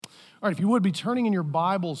All right, if you would be turning in your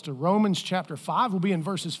Bibles to Romans chapter 5, we'll be in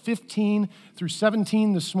verses 15 through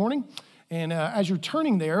 17 this morning. And as you're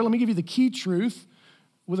turning there, let me give you the key truth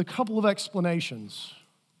with a couple of explanations.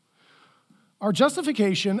 Our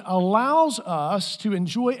justification allows us to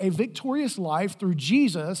enjoy a victorious life through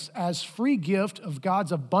Jesus as free gift of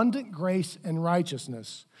God's abundant grace and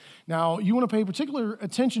righteousness. Now, you want to pay particular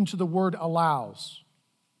attention to the word allows.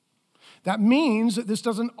 That means that this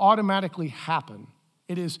doesn't automatically happen.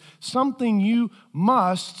 It is something you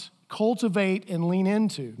must cultivate and lean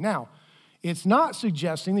into. Now, it's not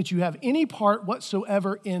suggesting that you have any part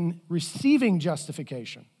whatsoever in receiving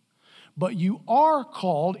justification. But you are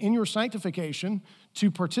called in your sanctification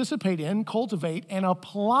to participate in, cultivate, and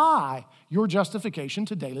apply your justification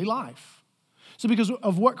to daily life. So because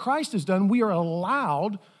of what Christ has done, we are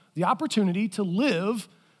allowed the opportunity to live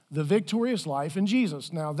the victorious life in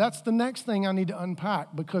Jesus. Now, that's the next thing I need to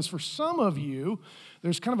unpack, because for some of you,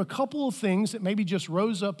 there's kind of a couple of things that maybe just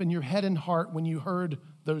rose up in your head and heart when you heard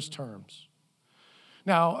those terms.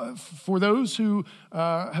 Now, for those who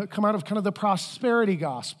come out of kind of the prosperity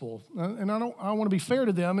gospel, and I want to be fair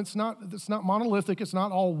to them, it's not monolithic, it's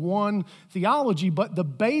not all one theology, but the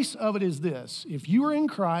base of it is this: if you are in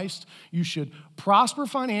Christ, you should prosper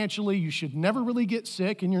financially, you should never really get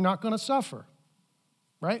sick, and you're not going to suffer,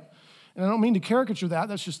 right? And I don't mean to caricature that,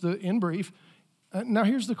 that's just in brief. Now,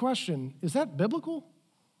 here's the question: is that biblical?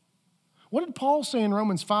 What did Paul say in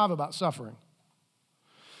Romans 5 about suffering?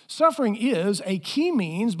 Suffering is a key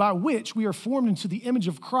means by which we are formed into the image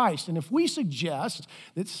of Christ. And if we suggest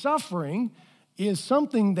that suffering is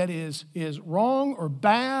something that is wrong or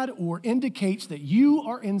bad or indicates that you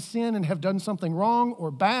are in sin and have done something wrong or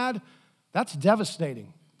bad, that's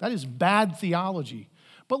devastating. That is bad theology.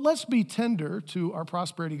 But let's be tender to our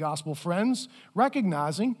prosperity gospel friends,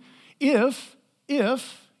 recognizing if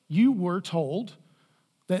you were told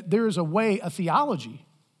that there is a theology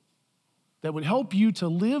that would help you to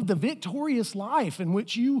live the victorious life in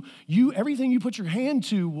which you everything you put your hand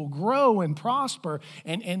to will grow and prosper,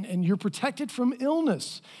 and you're protected from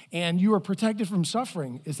illness and you are protected from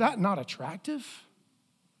suffering. Is that not attractive?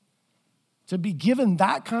 To be given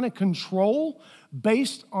that kind of control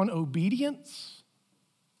based on obedience?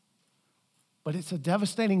 But it's a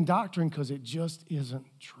devastating doctrine because it just isn't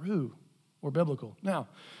true or biblical. Now,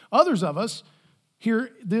 others of us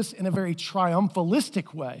hear this in a very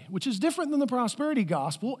triumphalistic way, which is different than the prosperity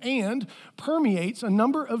gospel and permeates a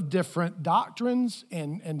number of different doctrines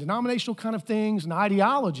and denominational kind of things and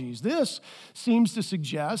ideologies. This seems to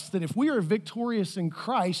suggest that if we are victorious in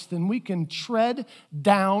Christ, then we can tread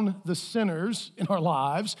down the sinners in our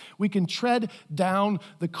lives, we can tread down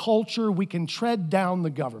the culture, we can tread down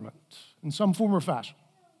the government in some form or fashion.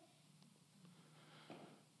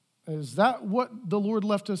 Is that what the Lord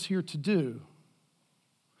left us here to do?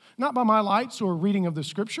 Not by my lights or reading of the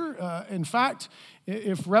scripture. In fact,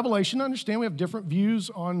 if Revelation, understand we have different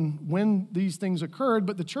views on when these things occurred,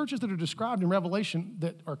 but the churches that are described in Revelation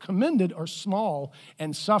that are commended are small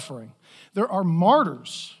and suffering. There are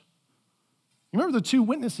martyrs. You remember the two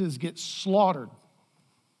witnesses get slaughtered.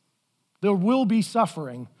 There will be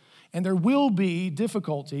suffering and there will be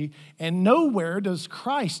difficulty, and nowhere does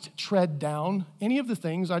Christ tread down any of the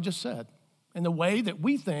things I just said. In the way that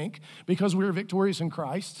we think, because we are victorious in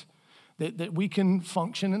Christ, that we can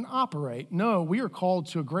function and operate. No, we are called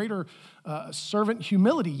to a greater servant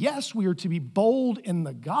humility. Yes, we are to be bold in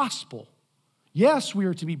the gospel. Yes, we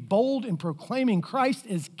are to be bold in proclaiming Christ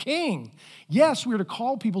as King. Yes, we are to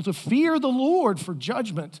call people to fear the Lord, for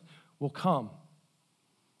judgment will come.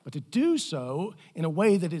 But to do so in a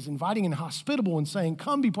way that is inviting and hospitable and saying,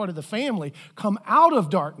 come be part of the family, come out of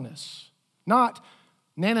darkness, not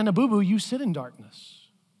Nana na boo-boo, you sit in darkness.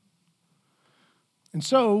 And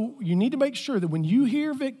so you need to make sure that when you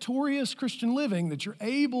hear victorious Christian living, that you're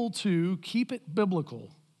able to keep it biblical,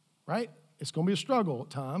 right? It's going to be a struggle at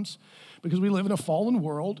times because we live in a fallen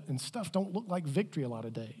world and stuff don't look like victory a lot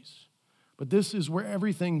of days. But this is where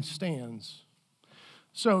everything stands.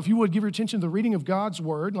 So if you would give your attention to the reading of God's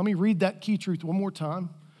word, let me read that key truth one more time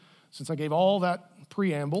since I gave all that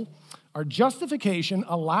preamble. Our justification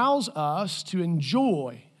allows us to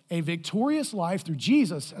enjoy a victorious life through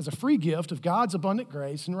Jesus as a free gift of God's abundant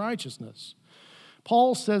grace and righteousness.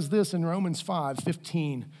 Paul says this in Romans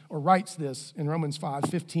 5:15, or writes this in Romans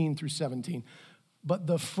 5:15 through 17. But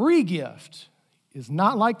the free gift is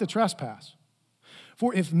not like the trespass.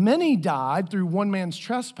 For if many died through one man's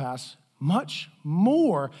trespass, much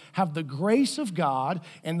more have the grace of God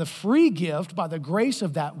and the free gift by the grace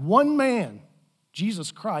of that one man,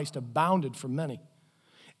 Jesus Christ, abounded for many.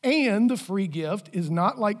 And the free gift is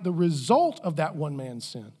not like the result of that one man's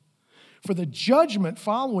sin. For the judgment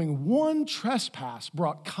following one trespass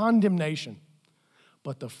brought condemnation,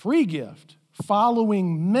 but the free gift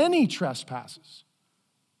following many trespasses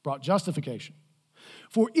brought justification.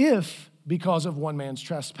 For if, because of one man's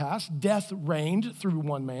trespass, death reigned through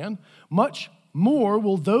one man, much more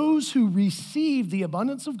will those who receive the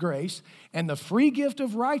abundance of grace and the free gift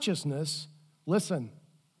of righteousness, listen,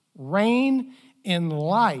 reign in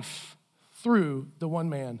life through the one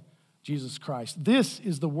man, Jesus Christ. This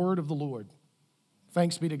is the word of the Lord.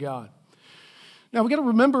 Thanks be to God. Now, we got to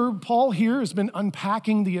remember, Paul here has been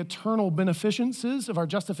unpacking the eternal beneficences of our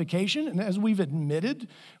justification. And as we've admitted,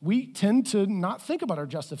 we tend to not think about our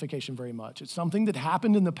justification very much. It's something that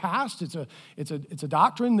happened in the past. It's a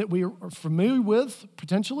doctrine that we are familiar with,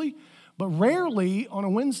 potentially. But rarely on a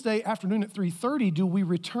Wednesday afternoon at 3:30 do we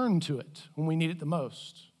return to it when we need it the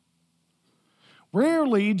most.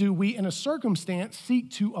 Rarely do we, in a circumstance,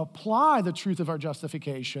 seek to apply the truth of our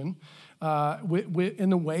justification in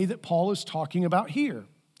the way that Paul is talking about here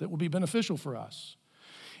that will be beneficial for us.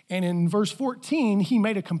 And in verse 14, he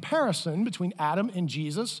made a comparison between Adam and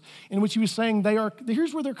Jesus in which he was saying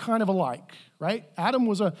here's where they're kind of alike, right? Adam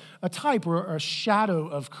was a type or a shadow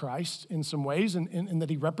of Christ in some ways, in that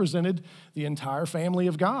he represented the entire family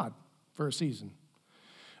of God for a season.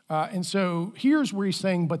 And so here's where he's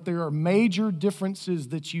saying, but there are major differences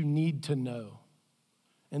that you need to know.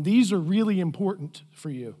 And these are really important for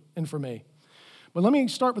you and for me. But let me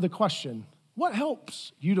start with a question. What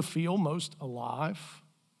helps you to feel most alive?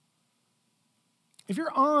 If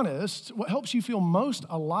you're honest, what helps you feel most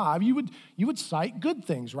alive, you would cite good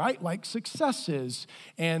things, right? Like successes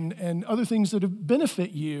and other things that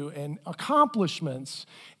benefit you and accomplishments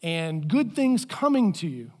and good things coming to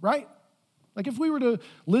you, right? Like if we were to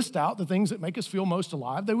list out the things that make us feel most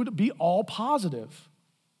alive, they would be all positive.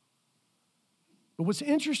 But what's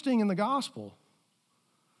interesting in the gospel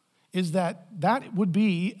is that would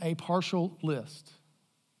be a partial list.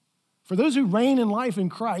 For those who reign in life in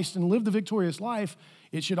Christ and live the victorious life,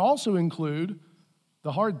 it should also include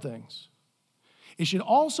the hard things. It should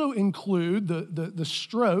also include the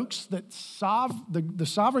strokes that the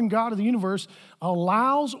sovereign God of the universe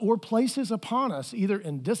allows or places upon us, either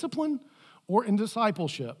in discipline or in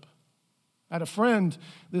discipleship. I had a friend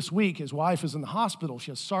this week, his wife is in the hospital.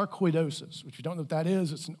 She has sarcoidosis, which you don't know what that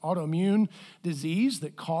is. It's an autoimmune disease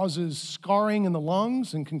that causes scarring in the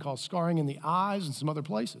lungs and can cause scarring in the eyes and some other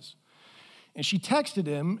places. And she texted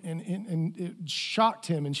him, and it shocked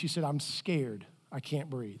him, and she said, "I'm scared. I can't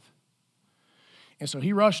breathe." And so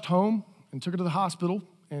he rushed home and took her to the hospital,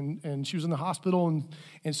 and she was in the hospital,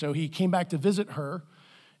 and so he came back to visit her,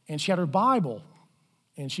 and she had her Bible,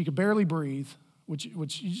 and she could barely breathe, which you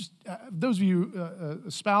just, those of you,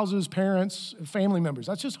 spouses, parents, family members,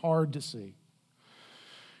 that's just hard to see.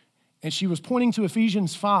 And she was pointing to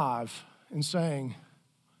Ephesians 5 and saying,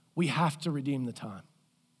 we have to redeem the time.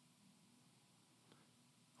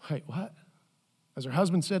 Wait, what? As her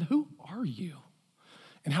husband said, who are you?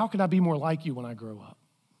 And how can I be more like you when I grow up?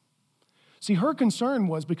 See, her concern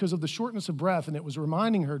was because of the shortness of breath, and it was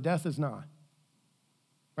reminding her death is nigh.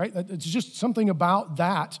 Right? It's just something about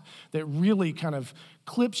that really kind of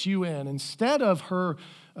clips you in. Instead of her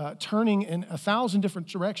turning in 1,000 different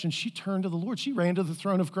directions, she turned to the Lord. She ran to the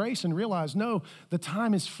throne of grace and realized, no, the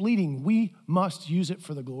time is fleeting. We must use it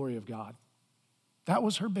for the glory of God. That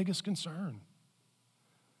was her biggest concern.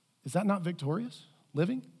 Is that not victorious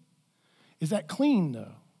living? Is that clean,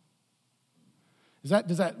 though?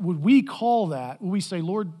 Would we call that, would we say,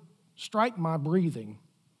 Lord, strike my breathing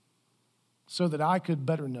so that I could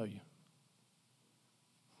better know you?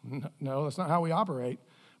 No, that's not how we operate,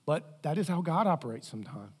 but that is how God operates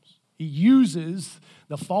sometimes. He uses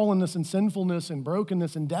the fallenness and sinfulness and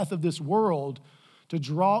brokenness and death of this world to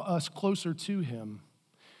draw us closer to him.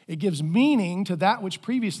 It gives meaning to that which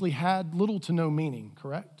previously had little to no meaning,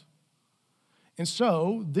 correct? And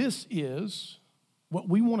so this is what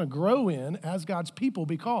we want to grow in as God's people,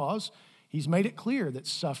 because he's made it clear that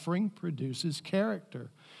suffering produces character.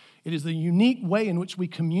 It is the unique way in which we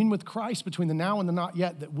commune with Christ between the now and the not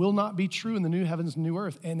yet that will not be true in the new heavens and new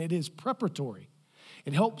earth, and it is preparatory.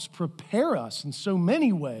 It helps prepare us in so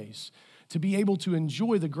many ways to be able to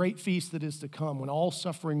enjoy the great feast that is to come when all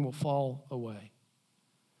suffering will fall away.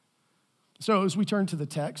 So as we turn to the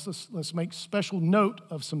text, let's make special note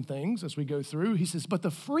of some things as we go through. He says, but the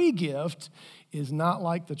free gift is not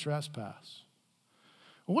like the trespass.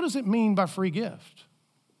 Well, what does it mean by free gift?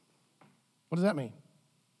 What does that mean?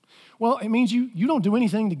 Well, it means you don't do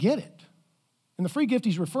anything to get it. And the free gift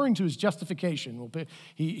he's referring to is justification.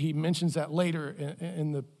 He mentions that later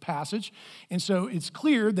in the passage. And so it's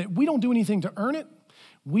clear that we don't do anything to earn it.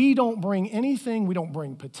 We don't bring anything, we don't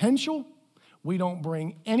bring potential, we don't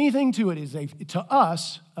bring anything to it. It is to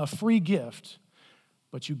us a free gift.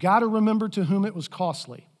 But you got to remember to whom it was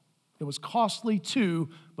costly. It was costly to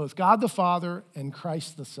both God the Father and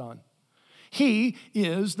Christ the Son. He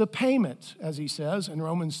is the payment, as he says in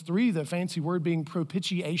Romans 3, the fancy word being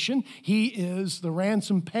propitiation. He is the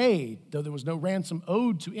ransom paid. Though there was no ransom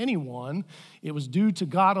owed to anyone, it was due to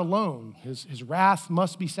God alone. His wrath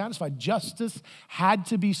must be satisfied. Justice had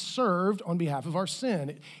to be served on behalf of our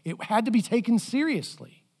sin. It had to be taken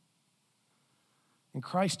seriously. And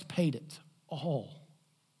Christ paid it all.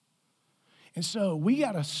 And so we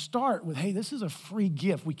got to start with, hey, this is a free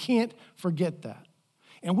gift. We can't forget that.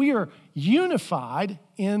 And we are unified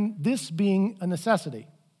in this being a necessity.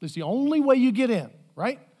 It's the only way you get in,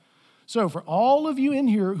 right? So for all of you in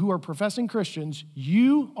here who are professing Christians,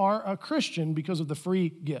 you are a Christian because of the free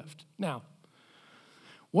gift. Now,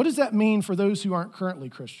 what does that mean for those who aren't currently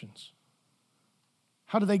Christians?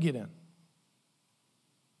 How do they get in?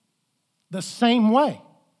 The same way.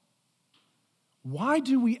 Why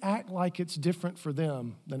do we act like it's different for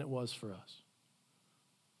them than it was for us?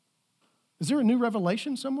 Is there a new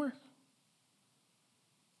revelation somewhere?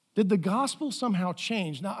 Did the gospel somehow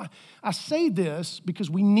change? Now, I say this because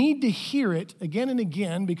we need to hear it again and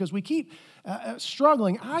again because we keep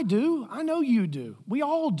struggling. I do. I know you do. We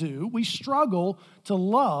all do. We struggle to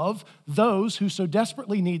love those who so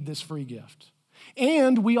desperately need this free gift.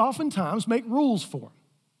 And we oftentimes make rules for them.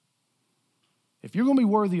 If you're going to be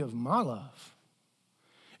worthy of my love,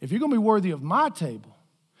 if you're going to be worthy of my table,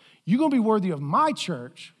 you're going to be worthy of my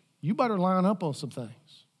church, you better line up on some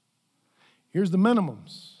things. Here's the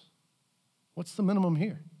minimums. What's the minimum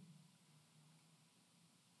here?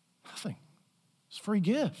 Nothing. It's free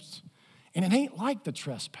gifts. And it ain't like the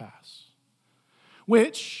trespass,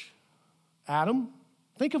 which, Adam,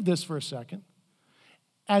 think of this for a second,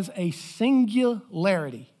 as a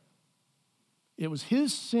singularity. It was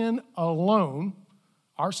his sin alone.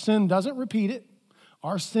 Our sin doesn't repeat it.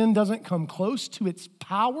 Our sin doesn't come close to its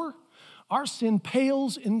power. Our sin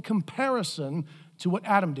pales in comparison to what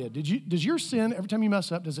Adam did. Does your sin, every time you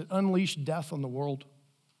mess up, does it unleash death on the world?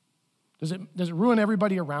 Does it ruin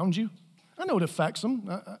everybody around you? I know it affects them,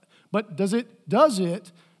 but does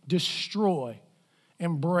it destroy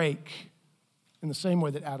and break in the same way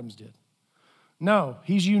that Adam's did? No,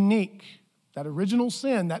 he's unique. That original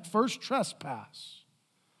sin, that first trespass.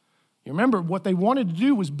 You remember, what they wanted to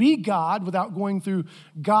do was be God without going through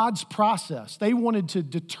God's process. They wanted to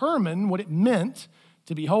determine what it meant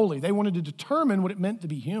to be holy. They wanted to determine what it meant to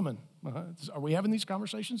be human. Are we having these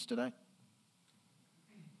conversations today?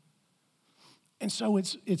 And so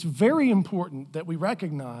it's very important that we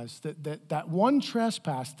recognize that one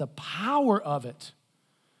trespass, the power of it,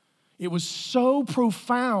 it was so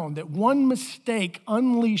profound that one mistake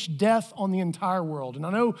unleashed death on the entire world. And I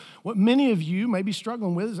know what many of you may be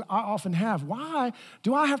struggling with, as I often have. Why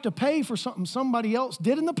do I have to pay for something somebody else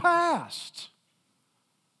did in the past?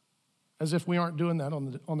 As if we aren't doing that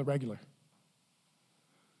on the regular.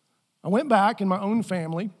 I went back in my own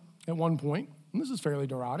family at one point, and this is fairly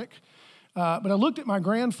neurotic, but I looked at my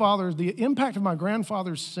grandfather's, the impact of my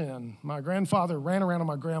grandfather's sin. My grandfather ran around on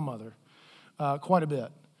my grandmother quite a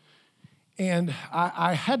bit. And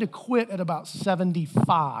I had to quit at about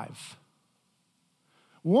 75.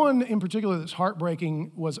 One in particular that's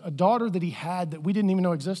heartbreaking was a daughter that he had that we didn't even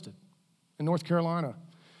know existed in North Carolina.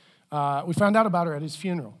 We found out about her at his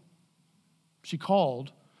funeral. She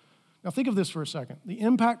called. Now think of this for a second. The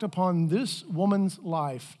impact upon this woman's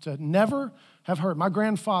life to never have heard. My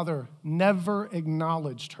grandfather never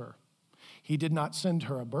acknowledged her. He did not send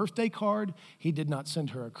her a birthday card. He did not send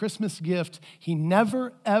her a Christmas gift. He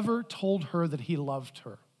never, ever told her that he loved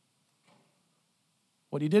her.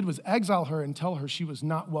 What he did was exile her and tell her she was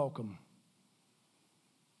not welcome.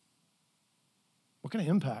 What kind of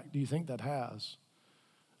impact do you think that has?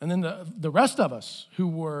 And then the rest of us who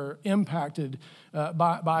were impacted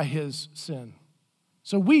by his sin.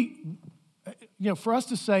 So for us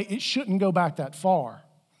to say it shouldn't go back that far,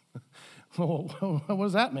 what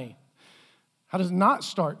does that mean? How does it not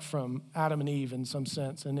start from Adam and Eve in some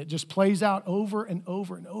sense? And it just plays out over and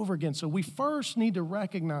over and over again. So we first need to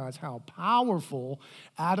recognize how powerful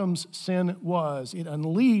Adam's sin was. It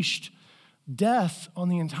unleashed death on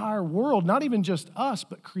the entire world, not even just us,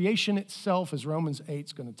 but creation itself, as Romans 8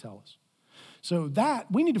 is going to tell us. So that,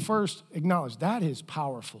 we need to first acknowledge that is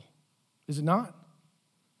powerful. Is it not?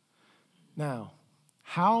 Now,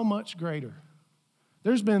 how much greater?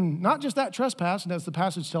 There's been not just that trespass, and as the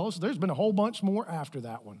passage tells us, there's been a whole bunch more after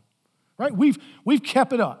that one, right? We've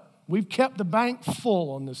kept it up. We've kept the bank full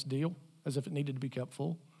on this deal, as if it needed to be kept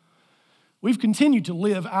full. We've continued to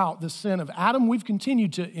live out the sin of Adam. We've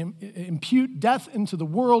continued to impute death into the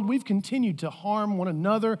world. We've continued to harm one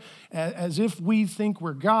another as if we think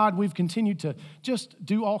we're God. We've continued to just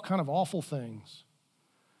do all kind of awful things.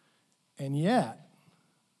 And yet,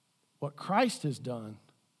 what Christ has done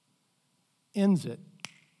ends it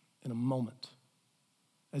in a moment,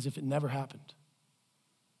 as if it never happened.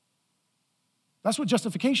 That's what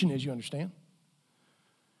justification is, you understand?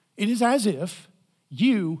 It is as if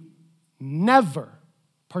you never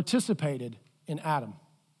participated in Adam.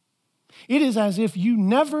 It is as if you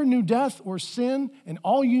never knew death or sin, and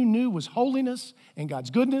all you knew was holiness and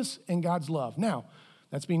God's goodness and God's love. Now,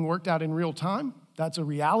 that's being worked out in real time. That's a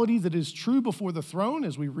reality that is true before the throne,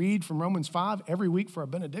 as we read from Romans 5 every week for our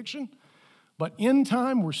benediction. But in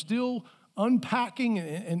time, we're still unpacking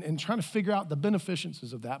and trying to figure out the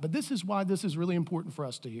beneficence of that. But this is why this is really important for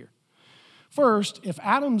us to hear. First, if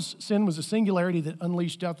Adam's sin was a singularity that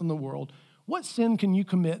unleashed death in the world, what sin can you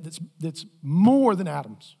commit that's more than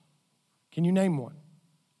Adam's? Can you name one?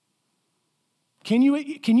 Can you,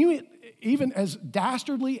 even as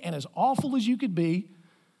dastardly and as awful as you could be,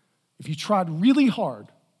 if you tried really hard,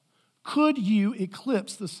 could you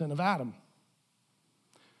eclipse the sin of Adam?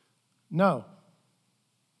 No.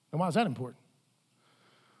 And why is that important?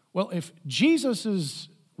 Well, if Jesus'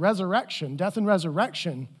 resurrection, death and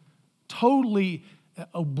resurrection, totally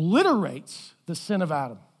obliterates the sin of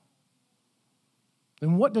Adam,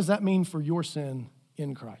 then what does that mean for your sin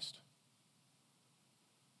in Christ?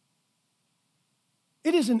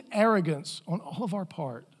 It is an arrogance on all of our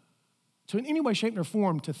part to in any way, shape, or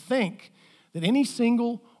form to think that any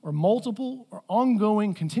single or multiple or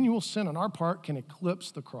ongoing continual sin on our part can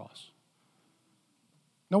eclipse the cross.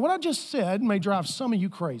 Now, what I just said may drive some of you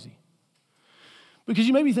crazy. Because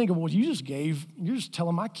you may be thinking, well, you're just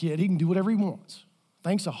telling my kid he can do whatever he wants.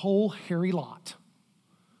 Thanks a whole hairy lot.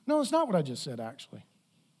 No, that's not what I just said, actually.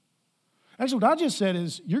 Actually, what I just said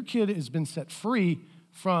is your kid has been set free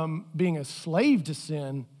from being a slave to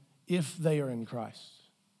sin if they are in Christ.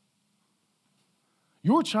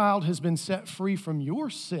 Your child has been set free from your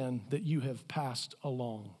sin that you have passed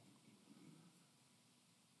along.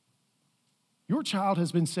 Your child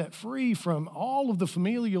has been set free from all of the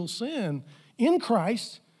familial sin in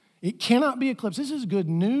Christ. It cannot be eclipsed. This is good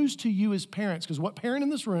news to you as parents, because what parent in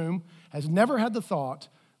this room has never had the thought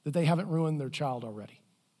that they haven't ruined their child already?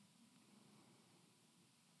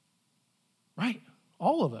 Right?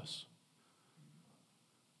 All of us.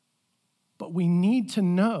 But we need to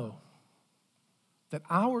know that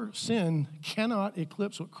our sin cannot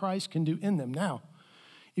eclipse what Christ can do in them. Now,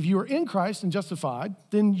 if you are in Christ and justified,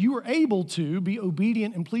 then you are able to be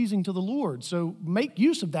obedient and pleasing to the Lord. So make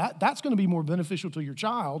use of that. That's going to be more beneficial to your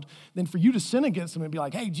child than for you to sin against them and be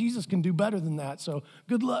like, hey, Jesus can do better than that, so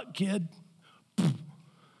good luck, kid.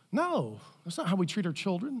 No, that's not how we treat our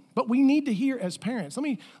children. But we need to hear as parents. Let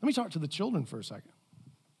me talk to the children for a second.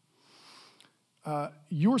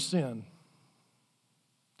 Your sin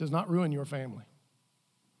does not ruin your family.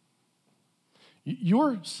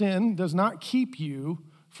 Your sin does not keep you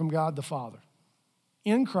from God the Father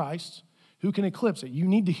in Christ, who can eclipse it. You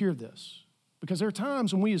need to hear this, because there are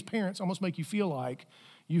times when we as parents almost make you feel like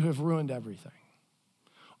you have ruined everything.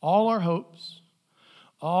 All our hopes,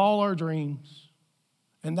 all our dreams,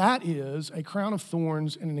 and that is a crown of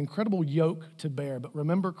thorns and an incredible yoke to bear. But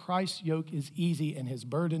remember, Christ's yoke is easy and his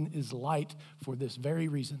burden is light for this very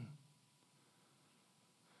reason.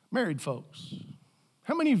 Married folks,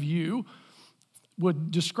 how many of you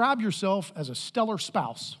would describe yourself as a stellar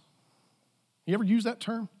spouse? You ever use that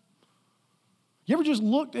term? You ever just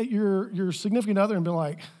looked at your significant other and been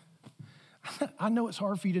like, I know it's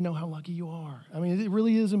hard for you to know how lucky you are. I mean, it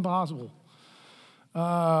really is impossible.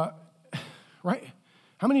 Right?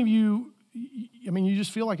 How many of you, you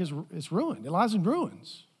just feel like it's ruined. It lies in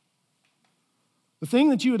ruins. The thing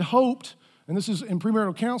that you had hoped, and this is in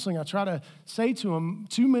premarital counseling, I try to say to them,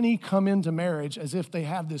 too many come into marriage as if they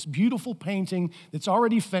have this beautiful painting that's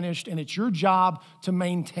already finished and it's your job to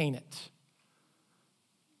maintain it,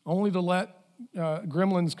 only to let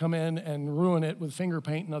gremlins come in and ruin it with finger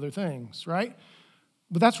paint and other things, right?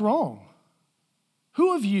 But that's wrong.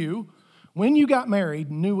 Who of you, when you got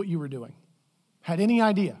married, knew what you were doing? Had any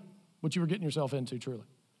idea what you were getting yourself into, truly?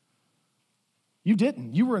 You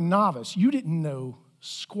didn't. You were a novice. You didn't know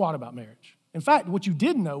squat about marriage. In fact, what you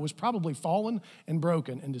did know was probably fallen and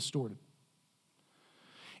broken and distorted.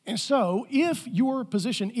 And so, if your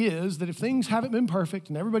position is that if things haven't been perfect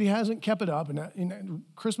and everybody hasn't kept it up and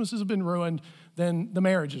Christmases have been ruined, then the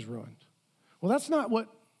marriage is ruined. Well, that's not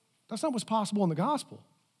what's possible in the gospel.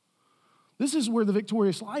 This is where the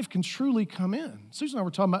victorious life can truly come in. Susan and I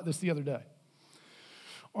were talking about this the other day.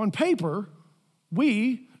 On paper,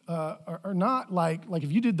 we are not like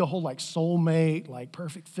if you did the whole like soulmate, like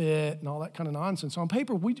perfect fit and all that kind of nonsense. On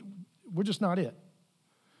paper, we're just not it.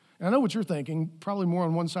 And I know what you're thinking, probably more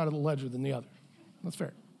on one side of the ledger than the other. That's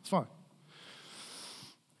fair. It's fine.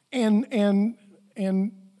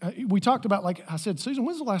 And we talked about, like I said, Susan,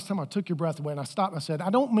 when's the last time I took your breath away? And I stopped and I said, I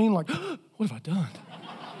don't mean like, what have I done?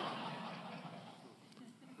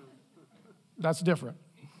 That's different.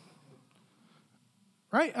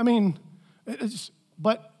 Right? I mean,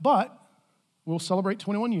 but we'll celebrate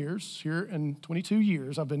 21 years here in 22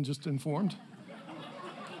 years, I've been just informed.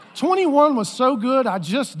 21 was so good, I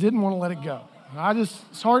just didn't want to let it go.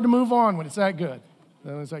 It's hard to move on when it's that good.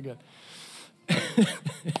 It's that good.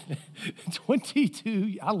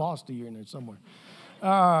 22, I lost a year in there somewhere.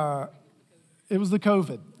 It was the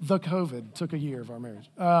COVID. The COVID took a year of our marriage.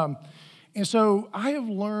 And so I have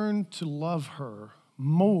learned to love her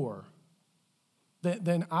more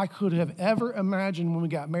than I could have ever imagined when we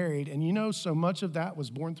got married. And you know, so much of that was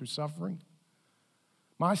born through suffering.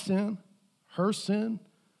 My sin, her sin,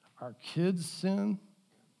 our kids' sin,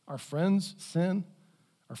 our friends' sin,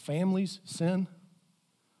 our families' sin.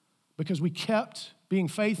 Because we kept being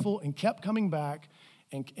faithful and kept coming back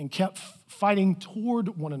and kept fighting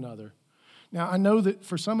toward one another. Now, I know that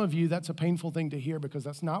for some of you, that's a painful thing to hear because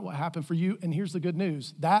that's not what happened for you. And here's the good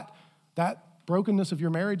news. That brokenness of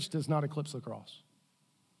your marriage does not eclipse the cross.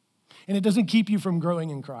 And it doesn't keep you from growing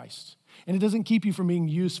in Christ. And it doesn't keep you from being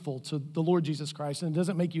useful to the Lord Jesus Christ. And it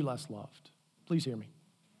doesn't make you less loved. Please hear me.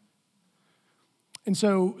 And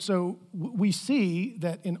so we see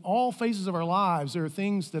that in all phases of our lives, there are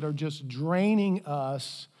things that are just draining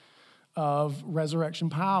us of resurrection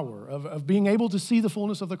power, of being able to see the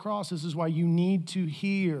fullness of the cross. This is why you need to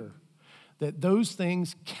hear that those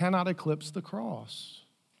things cannot eclipse the cross.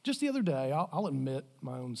 Just the other day, I'll admit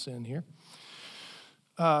my own sin here.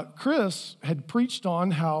 Chris had preached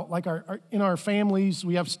on how, like in our families,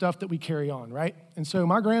 we have stuff that we carry on, right? And so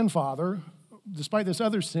my grandfather, despite this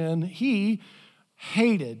other sin, he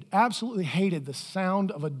absolutely hated the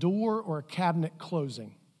sound of a door or a cabinet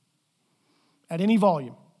closing at any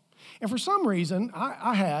volume. And for some reason,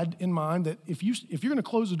 I had in mind that if you're going to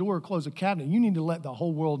close a door or close a cabinet, you need to let the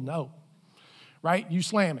whole world know, right? You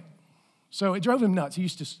slam it. So it drove him nuts.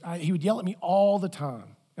 He would yell at me all the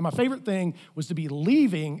time. And my favorite thing was to be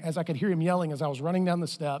leaving as I could hear him yelling as I was running down the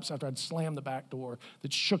steps after I'd slammed the back door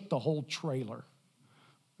that shook the whole trailer.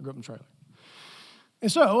 I grew up in a trailer.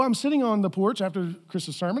 And so I'm sitting on the porch after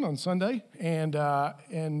Chris's sermon on Sunday, and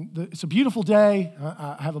it's a beautiful day.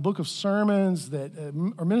 I have a book of sermons that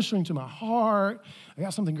are ministering to my heart. I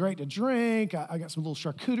got something great to drink. I got some little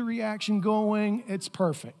charcuterie action going. It's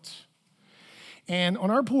perfect. And on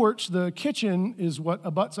our porch, the kitchen is what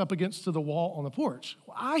abuts up against to the wall on the porch.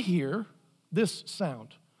 Well, I hear this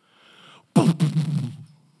sound.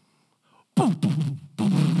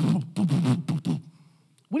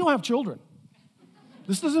 We don't have children.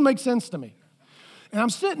 This doesn't make sense to me. And I'm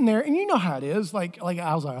sitting there, and you know how it is. Like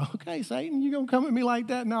I was like, okay, Satan, you gonna come at me like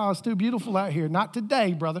that? No, it's too beautiful out here. Not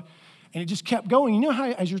today, brother. And it just kept going. You know how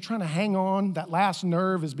as you're trying to hang on, that last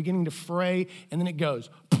nerve is beginning to fray, and then it goes,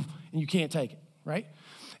 and you can't take it, right?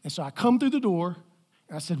 And so I come through the door,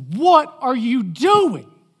 and I said, what are you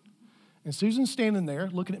doing? And Susan's standing there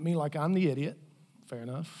looking at me like I'm the idiot. Fair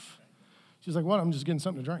enough. She's like, what? I'm just getting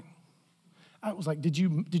something to drink. I was like, did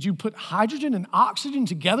you put hydrogen and oxygen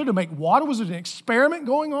together to make water? Was it an experiment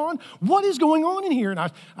going on? What is going on in here? And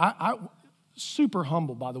I super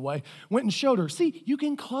humble, by the way, went and showed her, see, you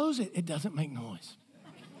can close it. It doesn't make noise.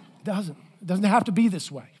 It doesn't have to be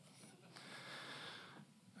this way.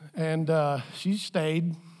 And she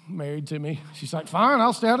stayed married to me. She's like, fine,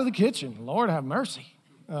 I'll stay out of the kitchen. Lord have mercy.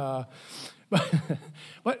 But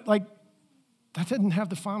like, that didn't have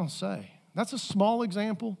the final say. That's a small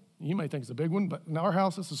example. You may think it's a big one, but in our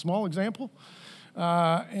house, it's a small example.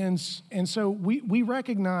 And so we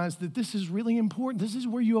recognize that this is really important. This is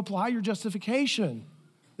where you apply your justification.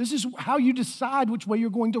 This is how you decide which way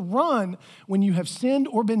you're going to run when you have sinned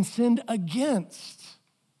or been sinned against.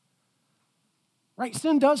 Right?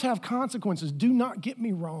 Sin does have consequences. Do not get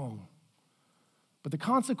me wrong. But the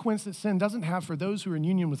consequence that sin doesn't have for those who are in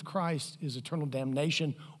union with Christ is eternal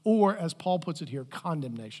damnation, or as Paul puts it here,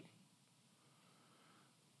 condemnation.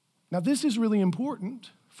 Now, this is really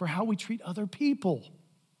important for how we treat other people.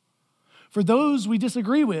 For those we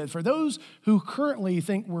disagree with, for those who currently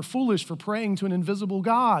think we're foolish for praying to an invisible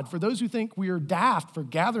God, for those who think we are daft for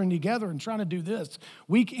gathering together and trying to do this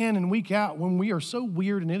week in and week out when we are so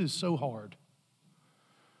weird and it is so hard.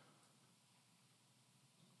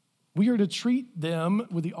 We are to treat them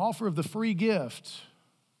with the offer of the free gift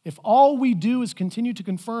if all we do is continue to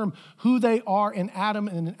confirm who they are in Adam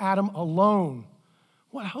and in Adam alone,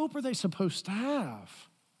 what hope are they supposed to have?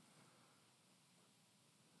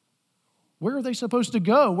 Where are they supposed to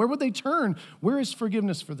go? Where would they turn? Where is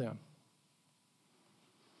forgiveness for them?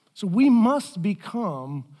 So we must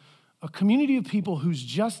become a community of people whose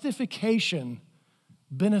justification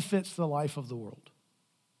benefits the life of the world.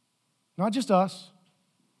 Not just us,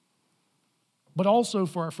 but also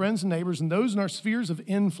for our friends and neighbors and those in our spheres of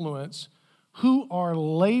influence who are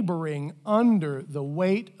laboring under the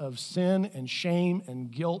weight of sin and shame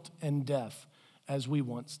and guilt and death as we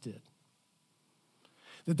once did.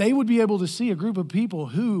 That they would be able to see a group of people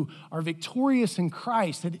who are victorious in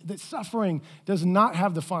Christ, that suffering does not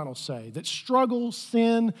have the final say, that struggle,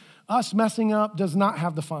 sin, us messing up does not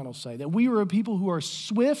have the final say, that we are a people who are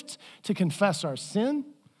swift to confess our sin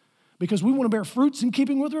because we want to bear fruits in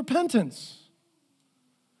keeping with repentance.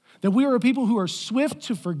 That we are a people who are swift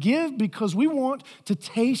to forgive because we want to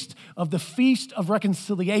taste of the feast of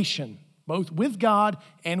reconciliation, both with God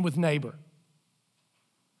and with neighbor.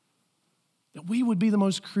 That we would be the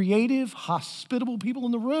most creative, hospitable people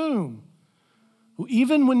in the room who,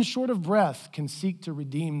 even when short of breath, can seek to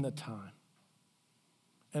redeem the time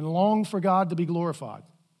and long for God to be glorified.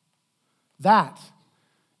 That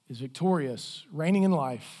is victorious, reigning in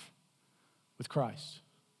life with Christ.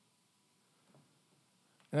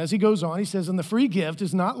 And as he goes on, he says, and the free gift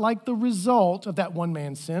is not like the result of that one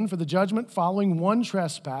man's sin, for the judgment following one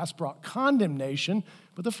trespass brought condemnation,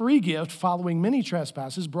 but the free gift following many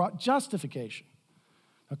trespasses brought justification.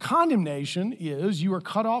 Now, condemnation is you are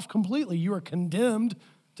cut off completely. You are condemned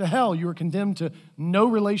to hell. You are condemned to no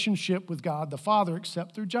relationship with God the Father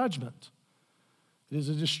except through judgment. It is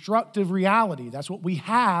a destructive reality. That's what we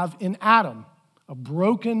have in Adam, a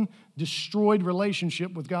broken, destroyed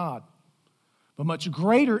relationship with God. But much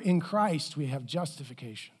greater in Christ, we have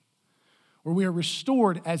justification, where we are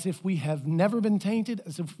restored as if we have never been tainted,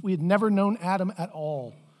 as if we had never known Adam at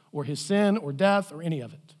all, or his sin, or death, or any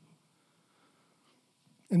of it.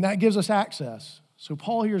 And that gives us access. So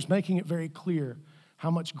Paul here is making it very clear how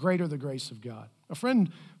much greater the grace of God. A friend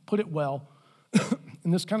put it well,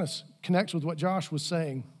 and this kind of connects with what Josh was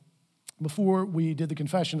saying before we did the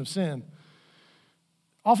confession of sin.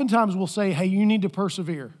 Oftentimes we'll say, hey, you need to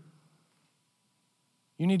persevere.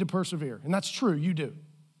 You need to persevere. And that's true, you do.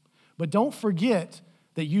 But don't forget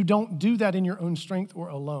that you don't do that in your own strength or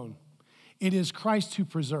alone. It is Christ who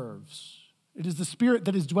preserves. It is the Spirit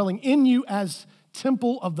that is dwelling in you as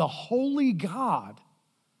temple of the holy God.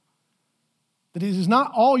 That it is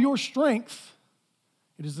not all your strength.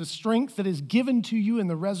 It is the strength that is given to you in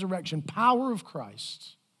the resurrection power of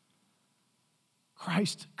Christ.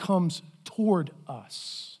 Christ comes toward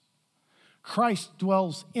us. Christ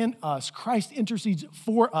dwells in us. Christ intercedes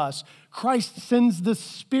for us. Christ sends the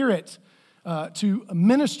Spirit to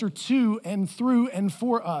minister to and through and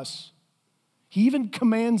for us. He even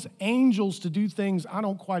commands angels to do things I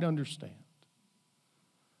don't quite understand.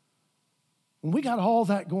 When we got all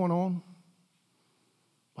that going on,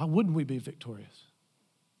 why wouldn't we be victorious?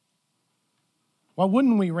 Why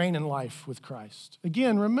wouldn't we reign in life with Christ?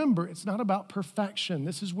 Again, remember, it's not about perfection.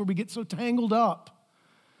 This is where we get so tangled up.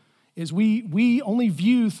 Is we only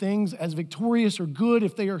view things as victorious or good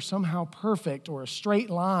if they are somehow perfect or a straight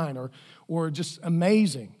line or just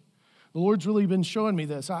amazing. The Lord's really been showing me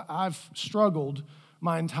this. I've struggled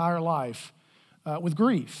my entire life with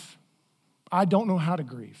grief. I don't know how to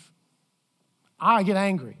grieve. I get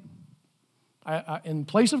angry. In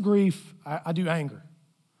place of grief, I do anger.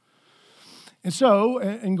 And so,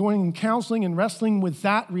 in going and counseling and wrestling with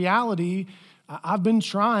that reality, I've been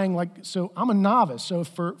trying, so I'm a novice. So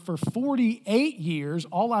for 48 years,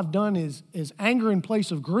 all I've done is anger in place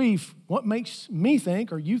of grief. What makes me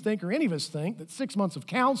think, or you think, or any of us think, that 6 months of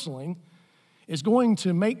counseling is going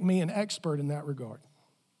to make me an expert in that regard?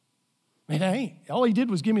 It ain't. All he did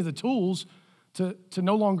was give me the tools to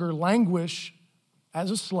no longer languish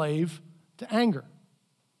as a slave to anger.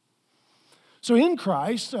 So in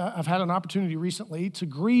Christ, I've had an opportunity recently to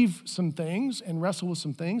grieve some things and wrestle with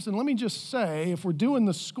some things. And let me just say, if we're doing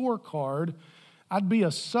the scorecard, I'd be a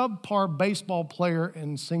subpar baseball player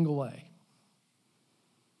in single A.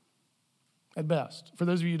 At best. For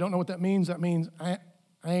those of you who don't know what that means I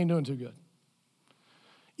ain't doing too good.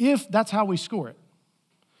 If that's how we score it.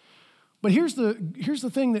 But here's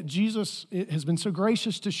the thing that Jesus has been so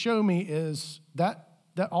gracious to show me is that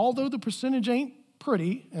although the percentage ain't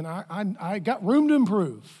pretty, and I got room to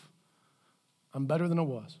improve, I'm better than I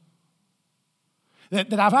was.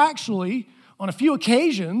 That I've actually, on a few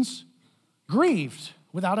occasions, grieved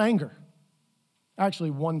without anger.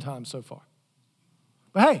 Actually, one time so far.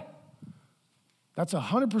 But hey, That's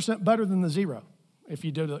 100% better than the zero. If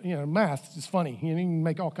you do the, math, it's funny. You can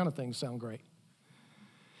make all kind of things sound great.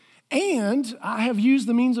 And I have used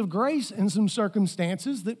the means of grace in some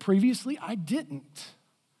circumstances that previously I didn't.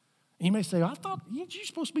 And you may say, I thought you're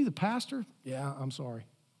supposed to be the pastor. Yeah, I'm sorry.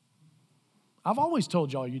 I've always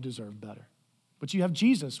told y'all you deserve better. But you have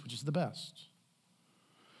Jesus, which is the best.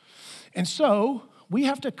 And so we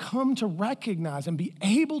have to come to recognize and be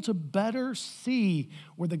able to better see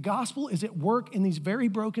where the gospel is at work in these very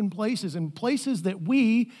broken places, in places that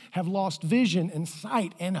we have lost vision and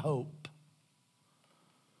sight and hope.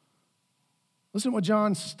 Listen to what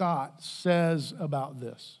John Stott says about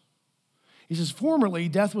this. He says, formerly,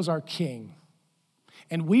 death was our king,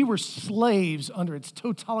 and we were slaves under its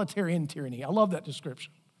totalitarian tyranny. I love that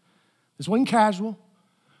description. This wasn't casual.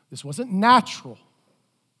 This wasn't natural.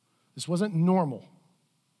 This wasn't normal.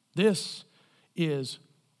 This is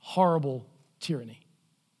horrible tyranny.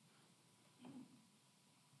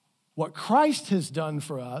 What Christ has done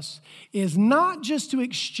for us is not just to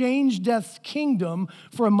exchange death's kingdom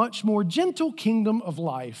for a much more gentle kingdom of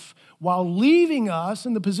life while leaving us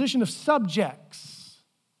in the position of subjects.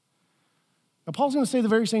 Now, Paul's going to say the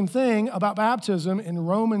very same thing about baptism in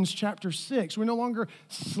Romans chapter 6. We're no longer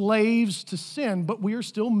slaves to sin, but we are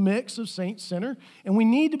still mix of saint-sinner, and we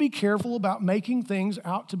need to be careful about making things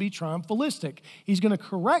out to be triumphalistic. He's going to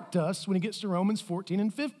correct us when he gets to Romans 14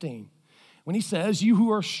 and 15. When he says, you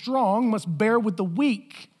who are strong must bear with the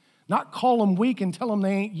weak, not call them weak and tell them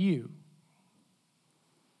they ain't you.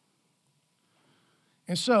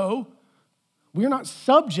 And so, we are not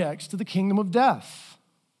subjects to the kingdom of death,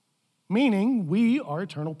 meaning we are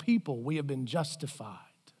eternal people. We have been justified.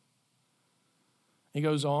 He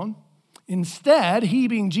goes on, instead, he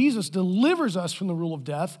being Jesus delivers us from the rule of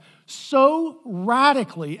death so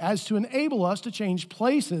radically as to enable us to change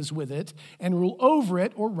places with it and rule over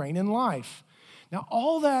it or reign in life. Now,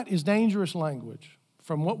 all that is dangerous language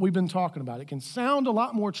from what we've been talking about. It can sound a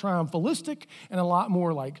lot more triumphalistic and a lot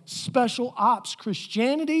more like special ops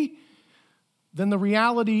Christianity than the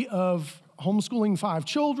reality of homeschooling 5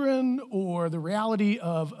 children or the reality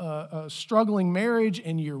of a struggling marriage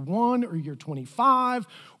in year 1 or year 25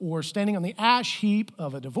 or standing on the ash heap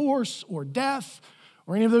of a divorce or death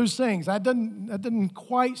or any of those things. That doesn't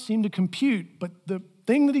quite seem to compute, but the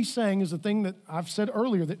thing that he's saying is the thing that I've said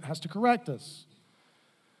earlier that has to correct us.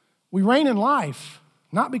 We reign in life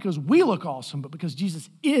not because we look awesome, but because Jesus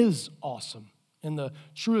is awesome in the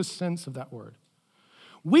truest sense of that word.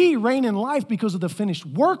 We reign in life because of the finished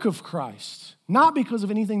work of Christ, not because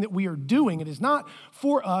of anything that we are doing. It is not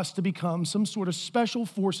for us to become some sort of special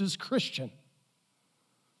forces Christian,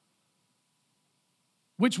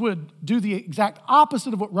 which would do the exact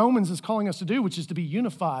opposite of what Romans is calling us to do, which is to be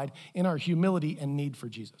unified in our humility and need for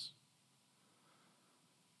Jesus.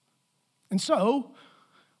 And so,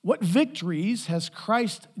 what victories has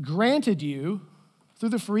Christ granted you through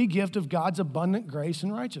the free gift of God's abundant grace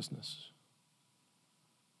and righteousness?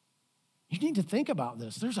 You need to think about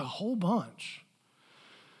this. There's a whole bunch.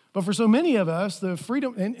 But for so many of us, the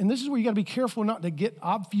freedom, and this is where you got to be careful not to get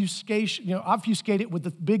obfuscated with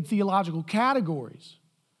the big theological categories.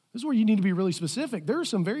 This is where you need to be really specific. There are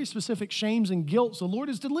some very specific shames and guilts the Lord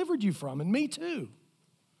has delivered you from, and me too.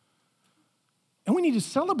 And we need to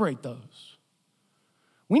celebrate those.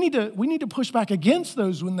 We need to push back against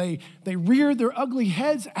those when they rear their ugly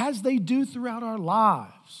heads as they do throughout our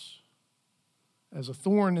lives, as a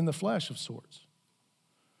thorn in the flesh of sorts.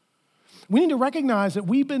 We need to recognize that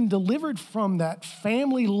we've been delivered from that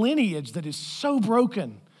family lineage that is so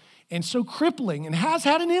broken and so crippling and has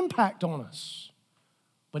had an impact on us,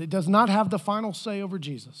 but it does not have the final say over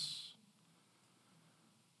Jesus.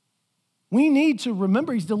 We need to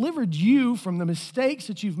remember he's delivered you from the mistakes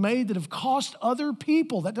that you've made that have cost other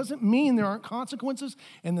people. That doesn't mean there aren't consequences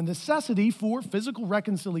and the necessity for physical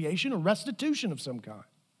reconciliation or restitution of some kind.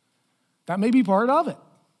 That may be part of it.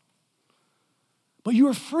 But you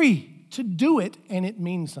are free to do it, and it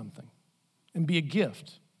means something and be a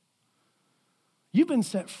gift. You've been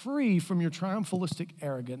set free from your triumphalistic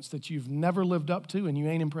arrogance that you've never lived up to and you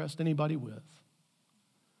ain't impressed anybody with.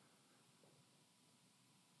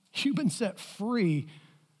 You've been set free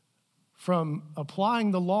from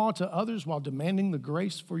applying the law to others while demanding the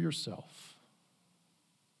grace for yourself.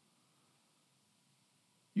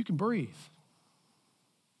 You can breathe.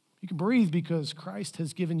 You can breathe because Christ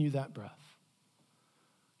has given you that breath.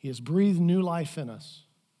 He has breathed new life in us.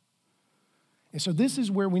 And so this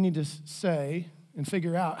is where we need to say and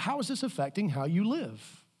figure out, how is this affecting how you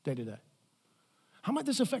live day to day? How might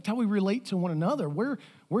this affect how we relate to one another? Where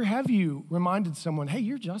have you reminded someone, hey,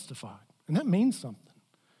 you're justified, and that means something.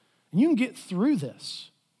 And you can get through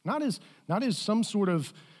this Not as some sort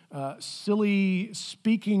of silly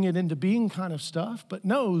speaking it into being kind of stuff, but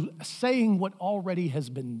no, saying what already has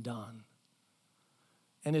been done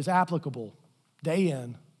and is applicable day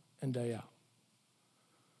in and day out.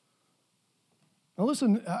 Now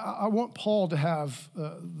listen, I want Paul to have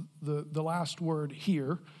the last word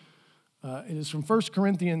here. It is from 1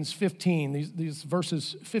 Corinthians 15, these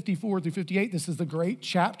verses 54 through 58. This is the great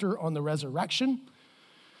chapter on the resurrection.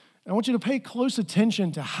 I want you to pay close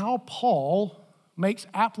attention to how Paul makes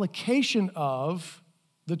application of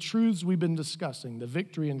the truths we've been discussing, the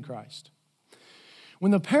victory in Christ.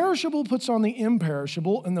 When the perishable puts on the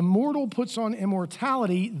imperishable and the mortal puts on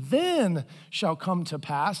immortality, then shall come to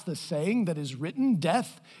pass the saying that is written,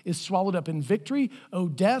 death is swallowed up in victory. O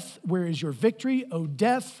death, where is your victory? O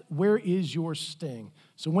death, where is your sting?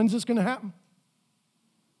 So when's this going to happen?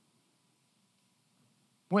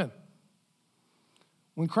 When?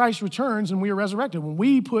 When Christ returns and we are resurrected. When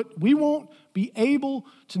we won't be able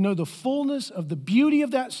to know the fullness of the beauty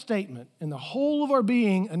of that statement in the whole of our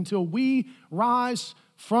being until we rise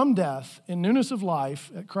from death in newness of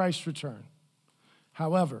life at Christ's return.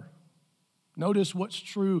 However, notice what's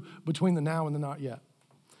true between the now and the not yet.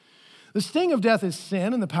 The sting of death is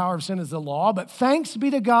sin, and the power of sin is the law, but thanks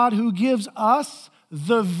be to God who gives us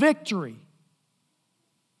the victory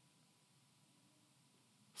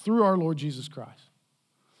through our Lord Jesus Christ.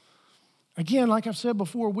 Again, like I've said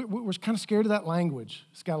before, we're kind of scared of that language.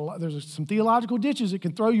 There's some theological ditches it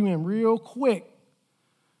can throw you in real quick.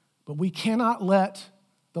 But we cannot let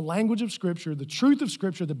the language of Scripture, the truth of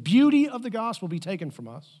Scripture, the beauty of the gospel be taken from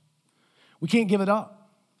us. We can't give it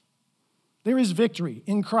up. There is victory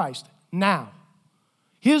in Christ now.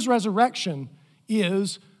 His resurrection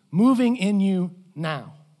is moving in you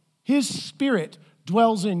now. His Spirit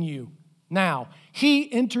dwells in you now. He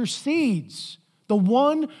intercedes. The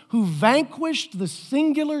one who vanquished the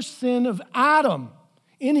singular sin of Adam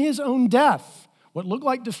in his own death, what looked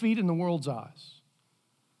like defeat in the world's eyes,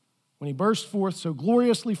 when he burst forth so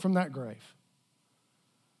gloriously from that grave.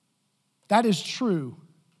 That is true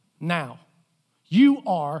now. You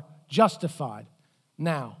are justified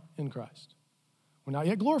now in Christ. We're not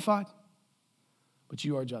yet glorified, but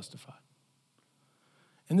you are justified.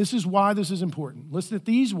 And this is why this is important. Listen to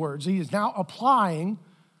these words. He is now applying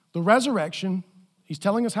the resurrection. He's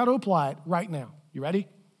telling us how to apply it right now. You ready?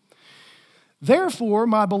 Therefore,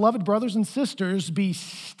 my beloved brothers and sisters, be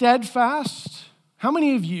steadfast. How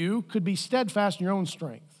many of you could be steadfast in your own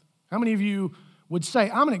strength? How many of you would say,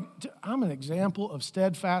 I'm an example of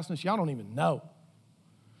steadfastness? Y'all don't even know.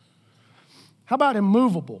 How about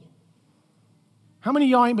immovable? How many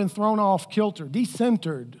of y'all ain't been thrown off kilter,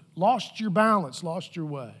 decentered, lost your balance, lost your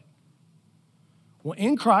way? Well,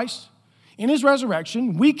 in Christ, in his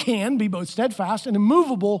resurrection, we can be both steadfast and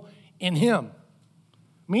immovable in him.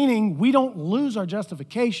 Meaning we don't lose our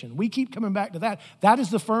justification. We keep coming back to that. That is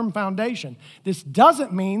the firm foundation. This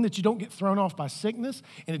doesn't mean that you don't get thrown off by sickness,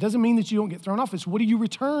 and it doesn't mean that you don't get thrown off. It's what do you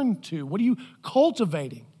return to? What are you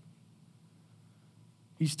cultivating?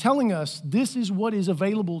 He's telling us this is what is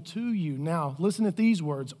available to you. Now, listen to these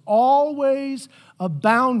words. Always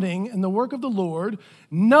abounding in the work of the Lord,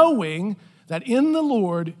 knowing that in the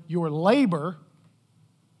Lord your labor,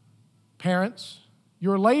 parents,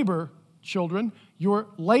 your labor, children, your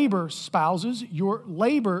labor, spouses, your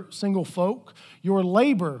labor, single folk, your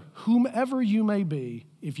labor, whomever you may be,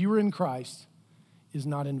 if you are in Christ, is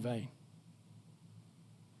not in vain.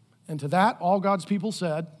 And to that, all God's people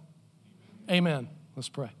said, amen. Let's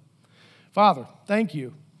pray. Father, thank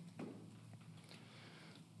you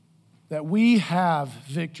that we have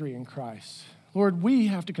victory in Christ. Lord, we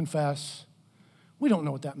have to confess, we don't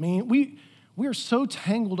know what that means. We are so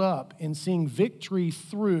tangled up in seeing victory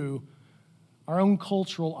through our own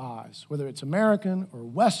cultural eyes, whether it's American or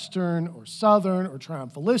Western or Southern or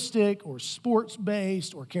triumphalistic or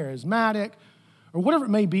sports-based or charismatic or whatever it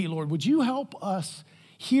may be, Lord. Would you help us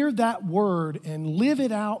hear that word and live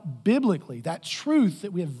it out biblically, that truth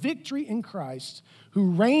that we have victory in Christ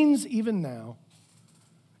who reigns even now,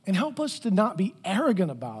 and help us to not be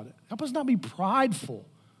arrogant about it. Help us not be prideful.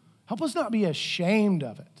 Help us not be ashamed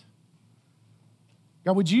of it.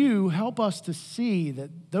 God, would you help us to see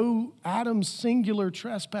that though Adam's singular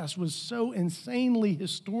trespass was so insanely,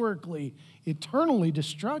 historically, eternally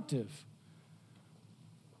destructive,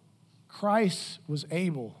 Christ was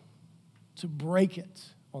able to break it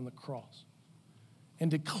on the cross and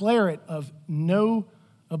declare it of no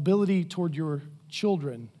ability toward your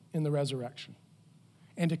children in the resurrection,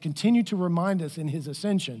 and to continue to remind us in his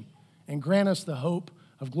ascension and grant us the hope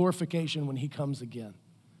of glorification when he comes again.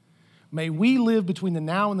 May we live between the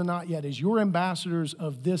now and the not yet as your ambassadors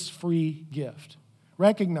of this free gift,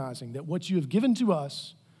 recognizing that what you have given to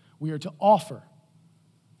us, we are to offer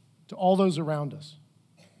to all those around us.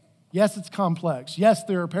 Yes, it's complex. Yes,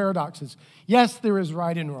 there are paradoxes. Yes, there is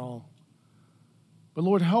right and wrong. But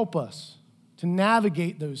Lord, help us to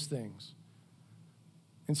navigate those things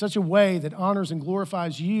in such a way that honors and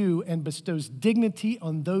glorifies you and bestows dignity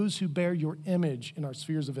on those who bear your image in our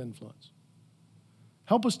spheres of influence.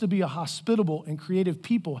 Help us to be a hospitable and creative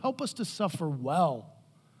people. Help us to suffer well.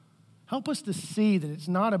 Help us to see that it's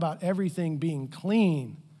not about everything being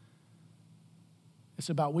clean. It's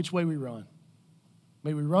about which way we run.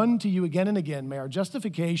 May we run to you again and again. May our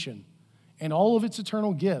justification and all of its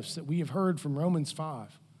eternal gifts that we have heard from Romans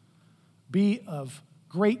 5 be of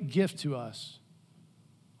great gift to us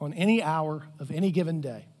on any hour of any given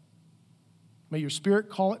day. May your Spirit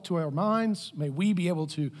call it to our minds. May we be able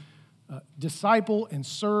to disciple and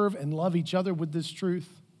serve and love each other with this truth.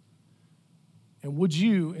 And would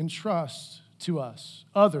you entrust to us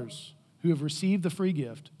others who have received the free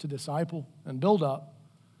gift to disciple and build up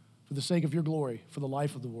for the sake of your glory, for the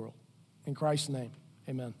life of the world. In Christ's name,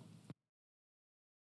 amen.